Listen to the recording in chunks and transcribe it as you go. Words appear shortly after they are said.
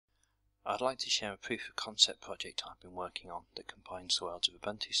I'd like to share a proof of concept project I've been working on that combines the worlds of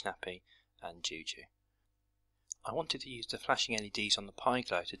Ubuntu, Snappy and Juju. I wanted to use the flashing LEDs on the Pi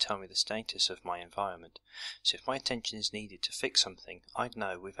glow to tell me the status of my environment, so if my attention is needed to fix something, I'd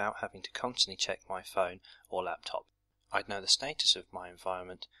know without having to constantly check my phone or laptop. I'd know the status of my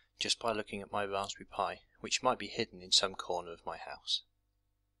environment just by looking at my Raspberry Pi, which might be hidden in some corner of my house.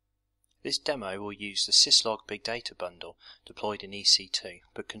 This demo will use the syslog Big Data bundle deployed in EC2,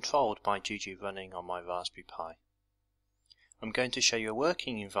 but controlled by Juju running on my Raspberry Pi. I'm going to show you a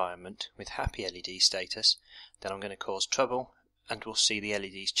working environment with happy LED status, then I'm going to cause trouble and we'll see the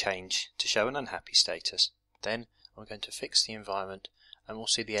LEDs change to show an unhappy status. Then I'm going to fix the environment and we'll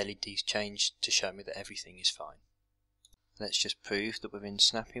see the LEDs change to show me that everything is fine. Let's just prove that we're in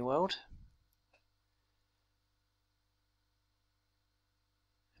Snappy World.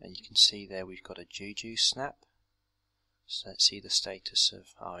 And you can see there we've got a Juju snap. So let's see the status of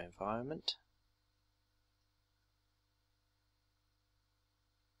our environment.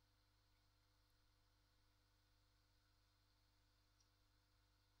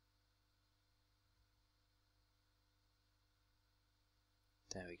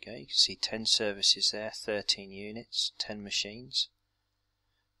 There we go, you can see 10 services there, 13 units, 10 machines.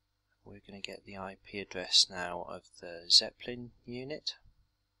 We're going to get the IP address now of the Zeppelin unit,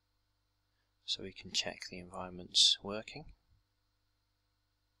 so we can check the environment's working.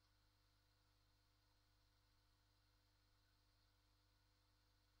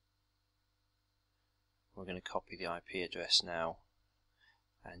 We're going to copy the IP address now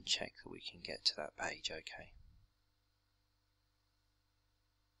and check that we can get to that page okay.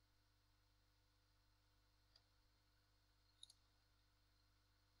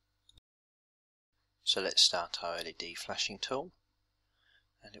 So let's start our LED flashing tool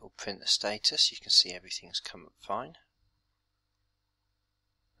and it will print the status. You can see everything's come up fine.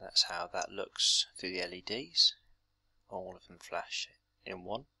 That's how that looks through the LEDs. All of them flash in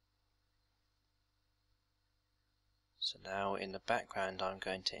one. So now in the background I'm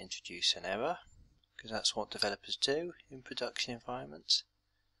going to introduce an error, because that's what developers do in production environments.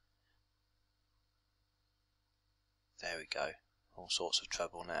 There we go, all sorts of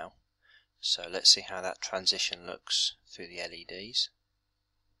trouble now. So let's see how that transition looks through the LEDs.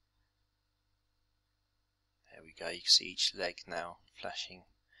 There we go, you can see each leg now flashing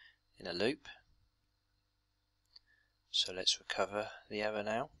in a loop. So let's recover the error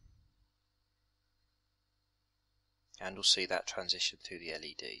now. And we'll see that transition through the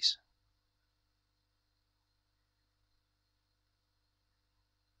LEDs.